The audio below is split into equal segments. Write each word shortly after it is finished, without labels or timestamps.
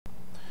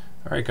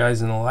Alright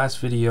guys, in the last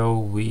video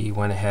we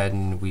went ahead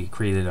and we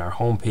created our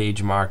home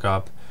page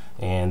markup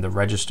and the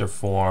register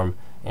form,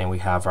 and we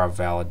have our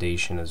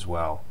validation as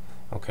well.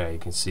 Okay, you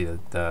can see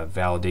that the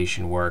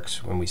validation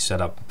works when we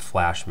set up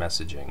flash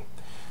messaging.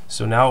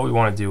 So now what we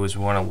want to do is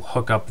we want to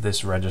hook up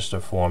this register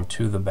form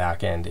to the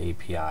backend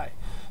API.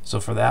 So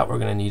for that we're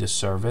going to need a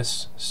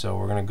service. So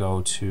we're going to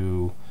go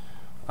to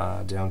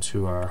down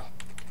to our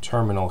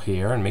terminal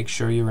here and make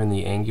sure you're in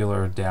the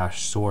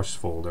Angular-source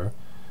folder.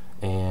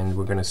 And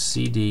we're going to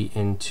cd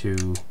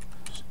into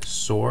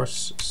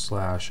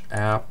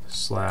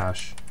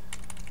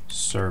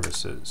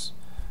source/app/services,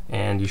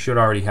 and you should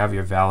already have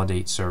your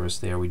validate service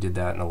there. We did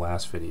that in the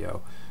last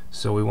video.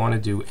 So we want to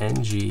do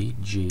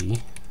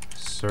ng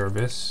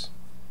service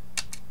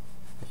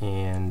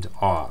and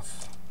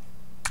auth.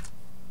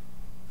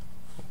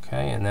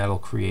 Okay, and that'll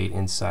create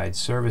inside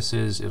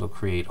services. It'll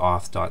create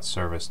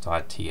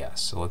auth.service.ts.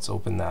 So let's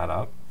open that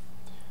up.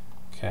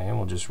 Okay, and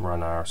we'll just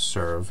run our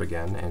serve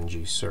again,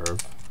 ng serve.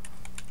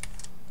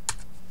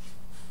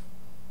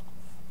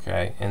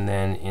 Okay, and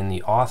then in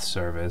the auth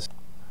service,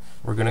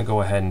 we're going to go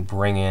ahead and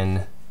bring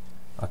in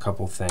a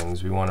couple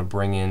things. We want to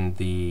bring in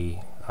the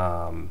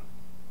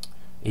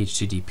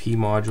HTTP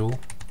module.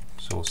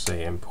 So we'll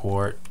say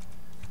import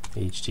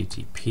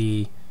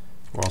HTTP.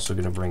 We're also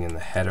going to bring in the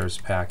headers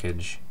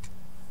package,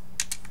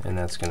 and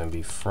that's going to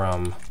be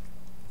from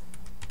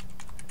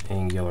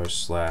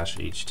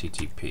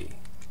Angular/HTTP.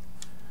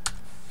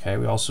 Okay,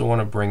 we also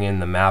want to bring in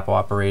the map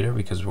operator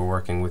because we're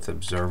working with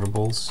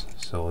observables.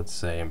 So let's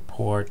say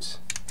import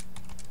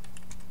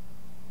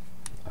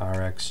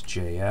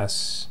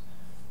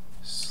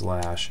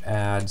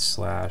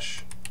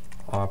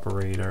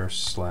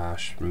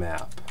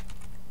rxjs/add/operator/map.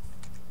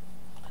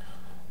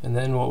 And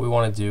then what we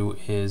want to do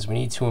is we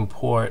need to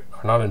import,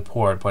 or not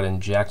import, but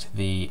inject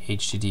the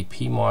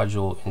HTTP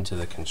module into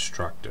the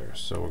constructor.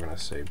 So we're going to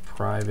say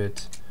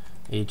private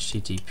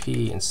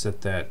HTTP and set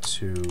that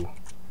to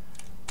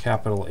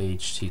capital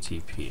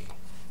HTTP.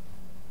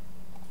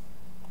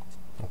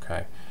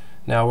 Okay,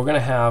 now we're going to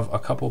have a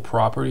couple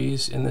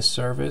properties in this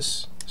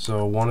service.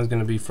 So one is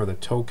going to be for the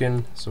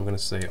token, so we're going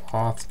to say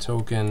auth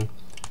token,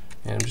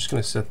 and I'm just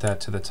going to set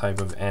that to the type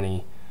of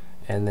any,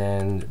 and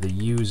then the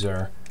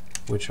user,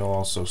 which I'll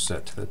also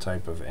set to the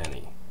type of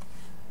any.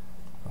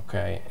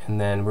 Okay,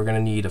 and then we're going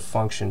to need a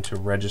function to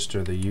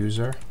register the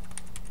user.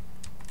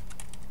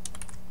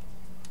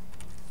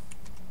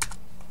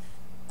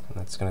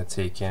 That's going to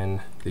take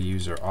in the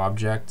user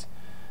object,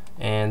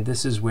 and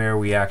this is where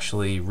we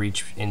actually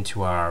reach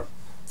into our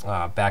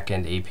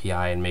backend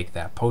API and make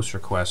that post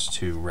request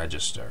to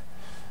register.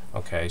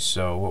 Okay,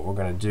 so what we're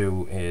going to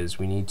do is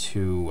we need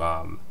to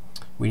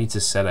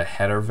set a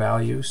header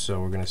value.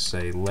 So we're going to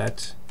say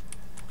let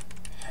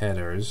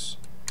headers,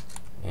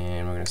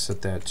 and we're going to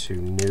set that to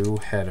new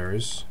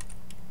headers,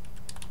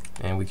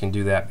 and we can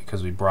do that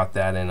because we brought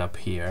that in up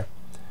here.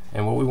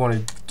 And what we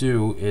want to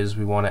do is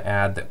we want to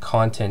add the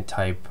content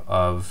type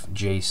of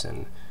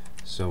JSON.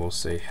 So we'll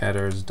say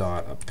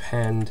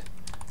headers.append.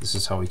 This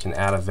is how we can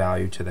add a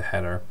value to the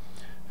header.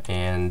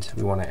 And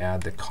we want to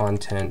add the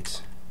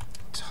content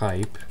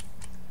type.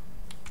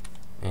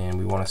 And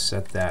we want to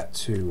set that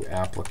to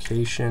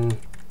application/JSON.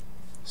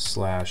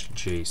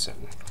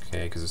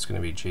 Okay, because it's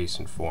going to be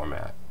JSON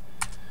format.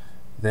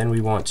 Then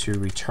we want to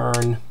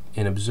return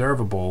an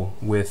observable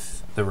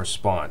with the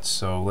response.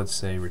 So let's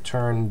say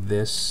return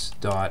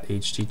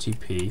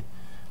this.http,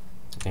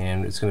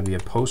 and it's going to be a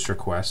post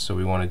request, so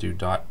we want to do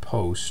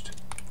 .post,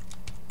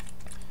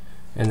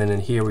 and then in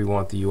here we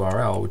want the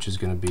URL, which is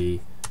going to be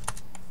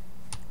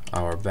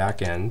our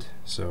backend,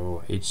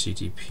 so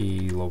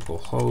http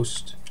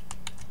localhost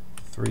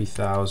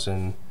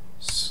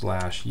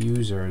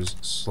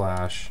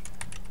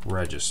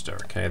 3000/users/register.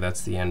 Okay,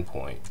 that's the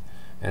endpoint.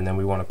 And then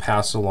we want to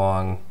pass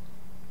along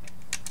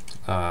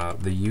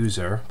the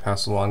user,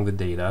 pass along the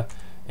data,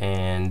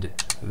 and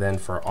then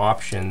for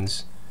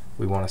options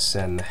we want to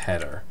send the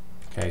header.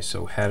 Okay,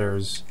 so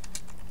headers,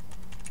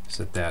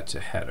 set that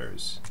to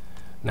headers.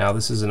 Now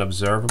this is an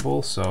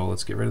observable, so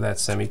let's get rid of that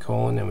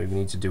semicolon, and we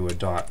need to do a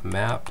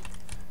 .map,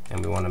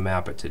 and we want to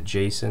map it to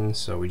JSON,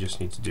 so we just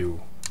need to do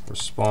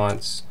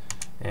response,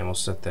 and we'll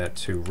set that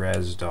to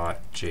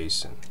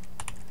res.json.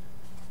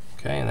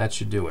 Okay, and that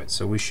should do it.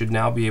 So we should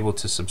now be able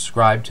to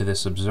subscribe to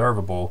this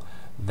observable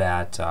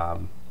that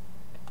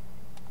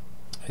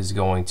is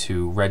going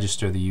to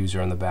register the user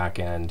on the back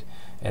end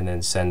and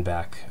then send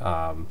back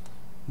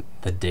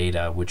the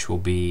data, which will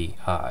be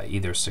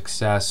either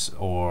success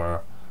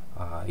or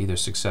either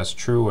success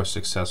true or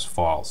success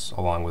false,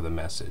 along with a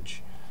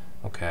message.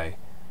 Okay,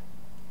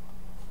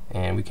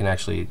 and we can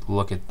actually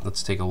look at,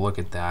 let's take a look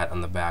at that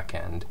on the back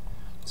end.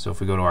 So if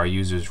we go to our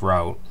users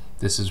route,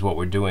 this is what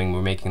we're doing.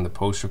 We're making the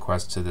post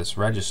request to this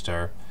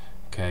register.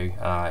 Okay,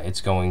 it's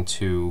going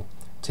to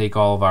take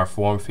all of our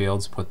form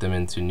fields, put them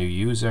into new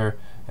user,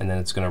 and then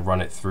it's going to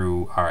run it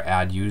through our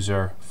add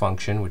user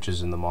function, which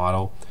is in the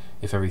model.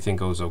 If everything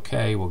goes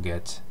okay, we'll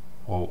get,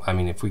 well, I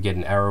mean, if we get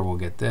an error, we'll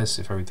get this.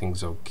 If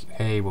everything's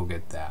okay, we'll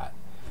get that.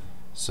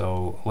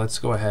 So let's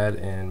go ahead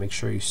and make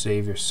sure you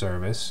save your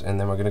service, and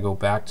then we're going to go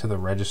back to the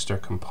register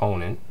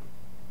component.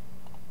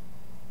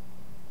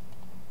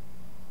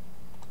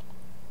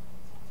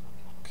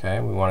 Okay,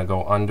 we want to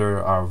go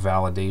under our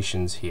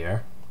validations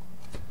here,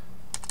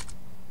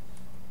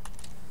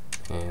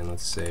 and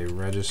let's say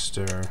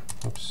register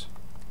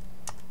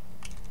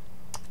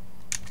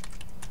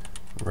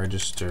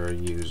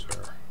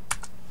user.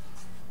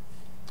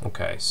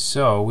 Okay,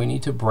 so we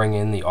need to bring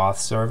in the auth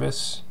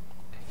service.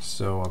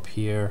 So up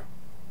here,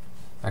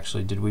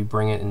 actually, did we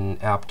bring it in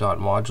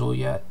app.module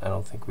yet? I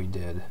don't think we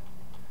did.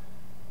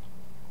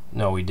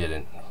 No, we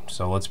didn't.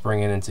 So let's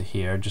bring it into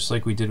here, just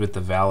like we did with the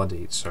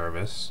validate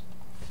service.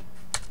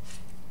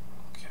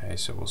 Okay,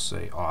 so we'll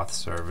say auth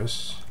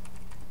service.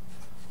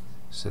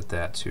 Set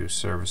that to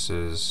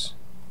services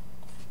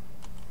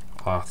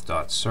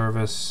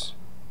auth.service,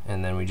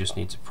 and then we just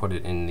need to put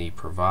it in the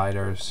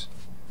providers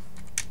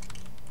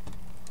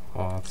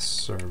auth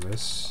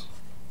service,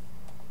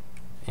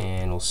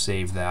 and we'll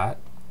save that.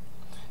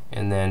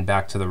 And then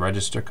back to the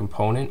register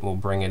component, we'll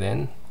bring it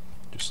in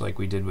just like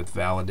we did with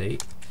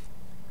validate.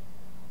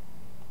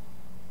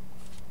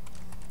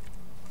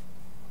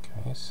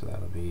 Okay, so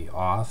that'll be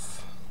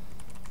auth,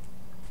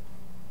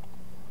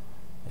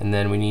 and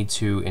then we need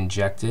to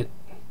inject it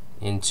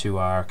into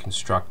our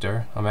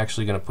constructor. I'm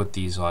actually going to put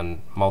these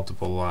on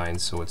multiple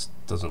lines so it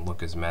doesn't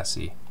look as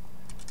messy.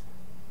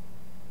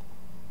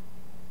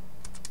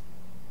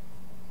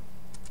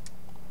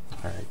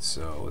 Alright,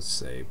 so let's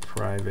say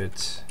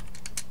private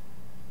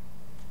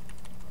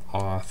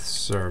auth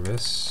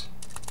service,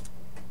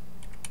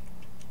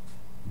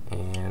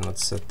 and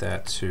let's set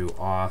that to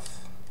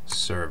auth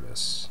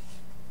service.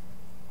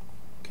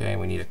 Okay,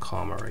 we need a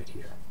comma right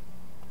here.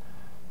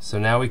 So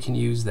now we can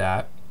use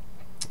that,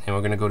 and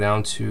we're going to go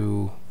down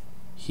to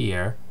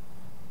here.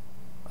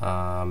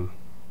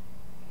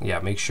 Yeah,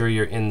 make sure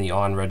you're in the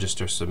on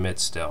register submit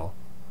still.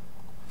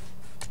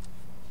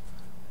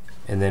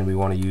 And then we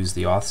want to use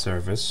the auth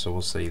service, so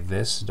we'll say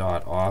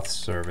this.auth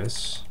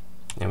service,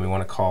 and we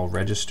want to call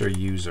register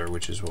user,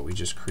 which is what we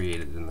just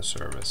created in the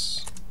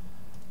service.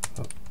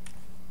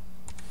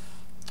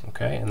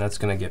 Okay, and that's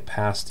going to get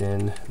passed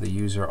in the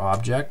user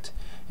object,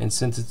 and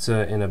since it's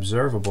an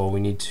observable, we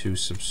need to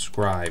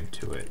subscribe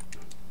to it.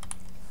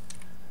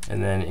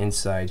 And then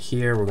inside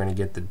here, we're going to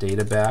get the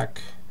data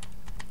back,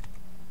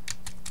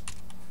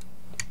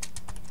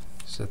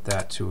 set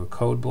that to a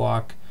code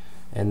block,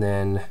 and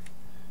then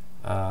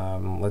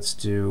let's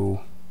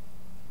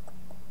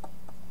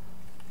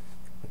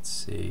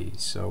see,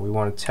 so we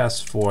want to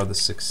test for the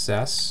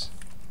success,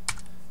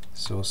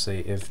 so we'll say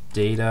if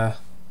data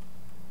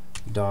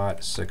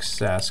dot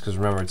success, because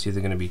remember it's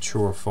either going to be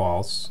true or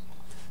false,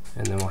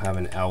 and then we'll have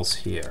an else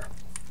here.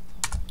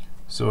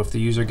 So if the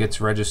user gets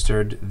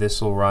registered,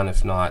 this will run.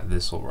 If not,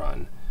 this will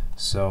run.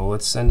 So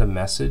let's send a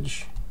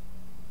message.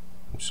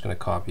 I'm just going to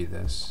copy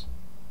this.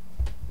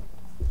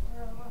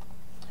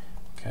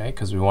 Okay,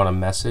 because we want a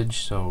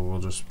message, so we'll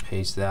just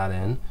paste that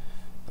in.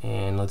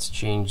 And let's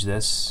change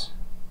this,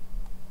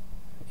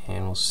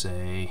 and we'll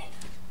say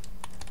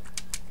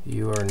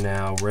you are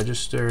now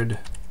registered.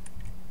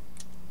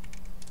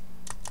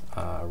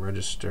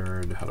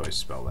 Registered, how do I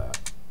spell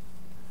that?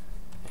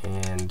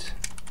 And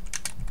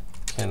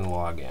can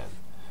log in.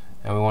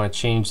 And we want to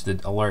change the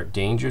alert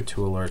danger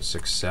to alert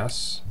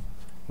success,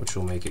 which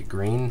will make it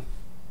green.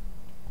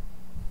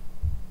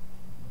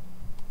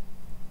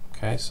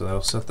 Okay, so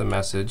that'll set the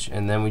message,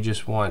 and then we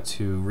just want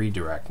to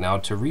redirect. Now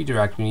to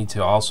redirect, we need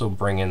to also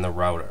bring in the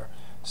router.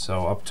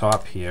 So up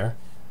top here,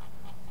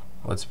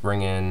 let's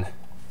bring in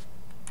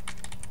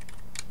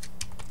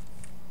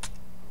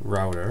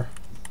router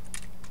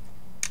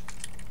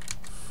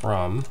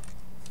from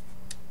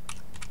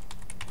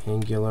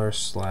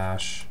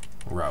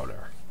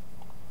Angular/router.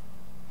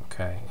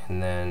 Okay,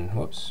 and then,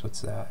 whoops,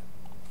 what's that?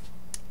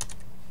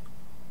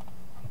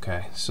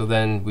 Okay, so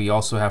then we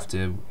also have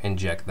to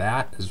inject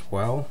that as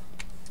well.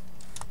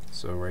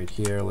 So right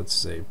here, let's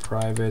say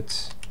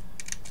private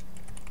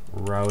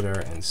router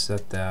and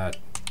set that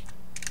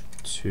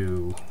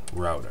to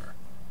router.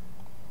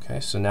 Okay,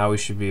 so now we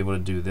should be able to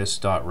do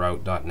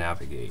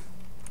this.route.navigate.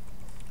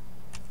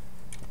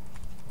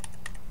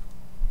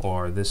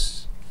 Or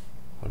this,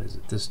 what is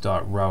it?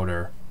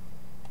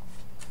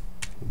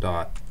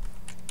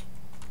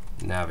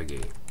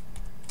 This.router.navigate.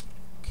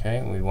 Okay,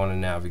 and we want to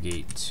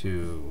navigate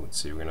to, let's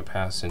see, we're going to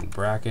pass in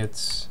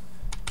brackets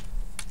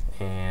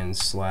and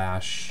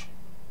slash,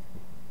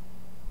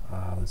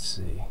 let's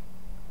see.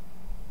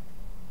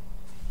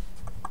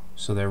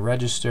 So they're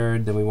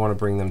registered, then we want to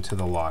bring them to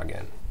the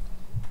login.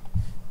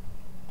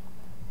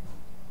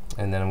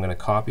 And then I'm going to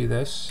copy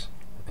this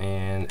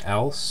and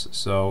else.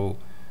 So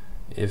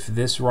if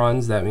this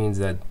runs, that means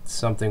that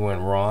something went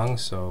wrong.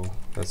 So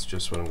that's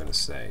just what I'm going to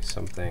say.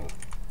 Something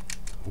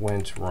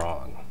went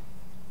wrong.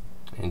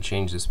 And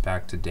change this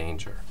back to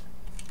danger.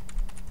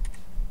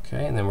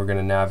 Okay, and then we're going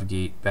to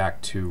navigate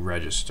back to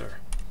register.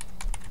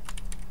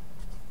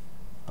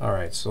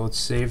 Alright, so let's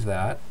save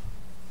that.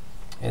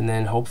 And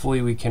then hopefully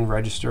we can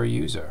register a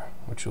user.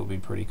 which will be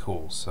pretty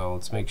cool. So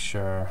let's make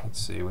sure,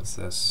 let's see, what's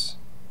this?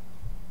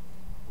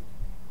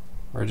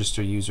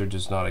 Register user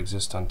does not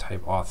exist on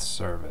type auth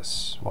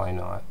service. Why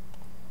not?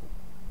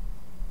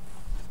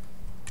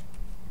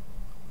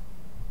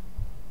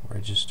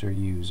 Register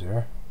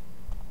user.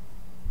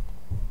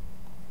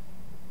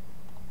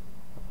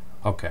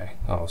 Okay,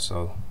 oh,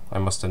 so I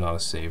must have not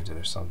have saved it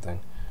or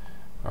something.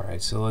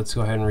 Alright, so let's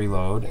go ahead and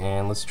reload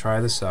and let's try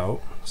this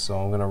out.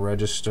 So I'm going to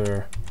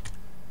register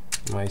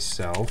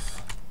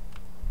myself.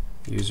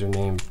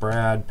 Username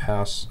Brad,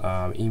 pass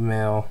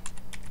email.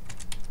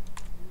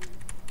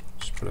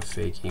 Just put a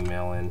fake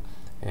email in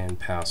and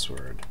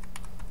password.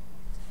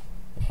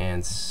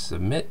 And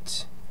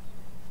submit.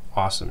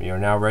 Awesome, you're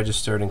now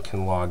registered and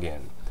can log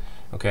in.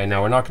 Okay,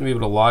 now we're not going to be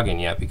able to log in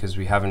yet because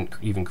we haven't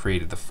even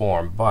created the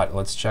form, but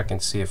let's check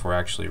and see if we're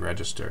actually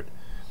registered.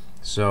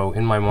 So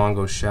in my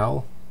Mongo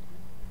shell,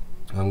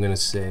 I'm going to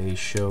say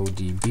show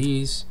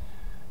DBs,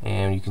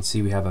 and you can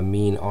see we have a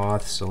mean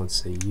auth, so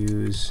let's say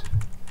use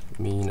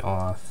mean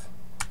auth,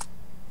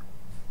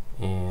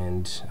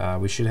 and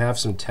we should have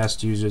some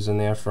test users in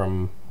there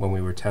from when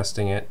we were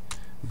testing it,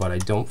 but I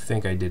don't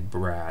think I did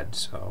Brad,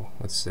 so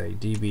let's say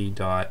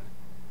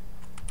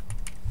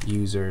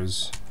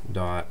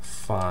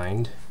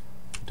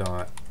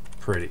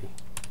db.users.find.pretty,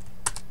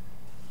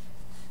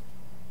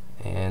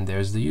 and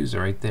there's the user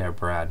right there,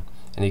 Brad,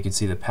 and you can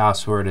see the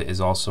password is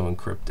also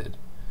encrypted.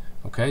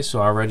 Okay,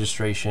 so our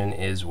registration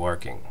is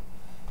working.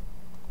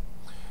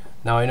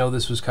 Now I know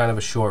this was kind of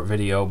a short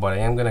video, but I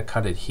am going to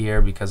cut it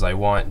here because I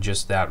want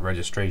just that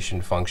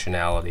registration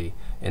functionality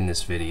in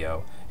this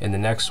video. In the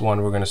next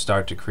one, we're going to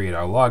start to create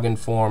our login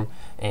form,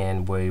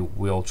 and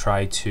we'll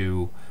try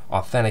to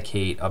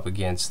authenticate up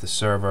against the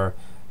server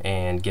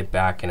and get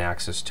back an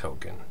access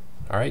token.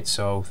 Alright,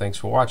 so thanks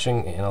for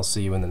watching, and I'll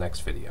see you in the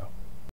next video.